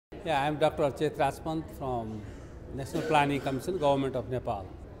Yeah, I am Dr. Chet Raj Pant from National Planning Commission, Government of Nepal.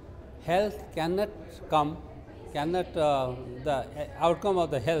 Health the outcome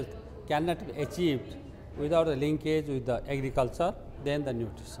of the health cannot be achieved without a linkage with the agriculture, then the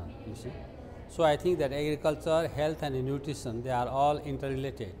nutrition, you see. So I think that agriculture, health and nutrition, they are all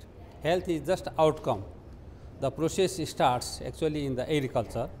interrelated. Health is just outcome. The process starts actually in the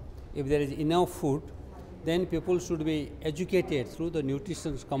agriculture. If there is enough food, then people should be educated through the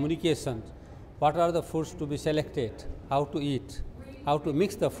nutrition communication. What are the foods to be selected, how to eat, how to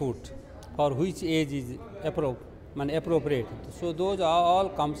mix the food, for which age is appropriate. So those are all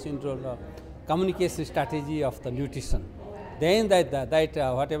comes into the communication strategy of the nutrition. Then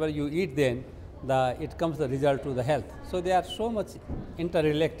whatever you eat, then it comes the result to the health. So they are so much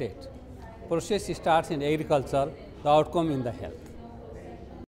interrelated. Process starts in agriculture, the outcome in the health.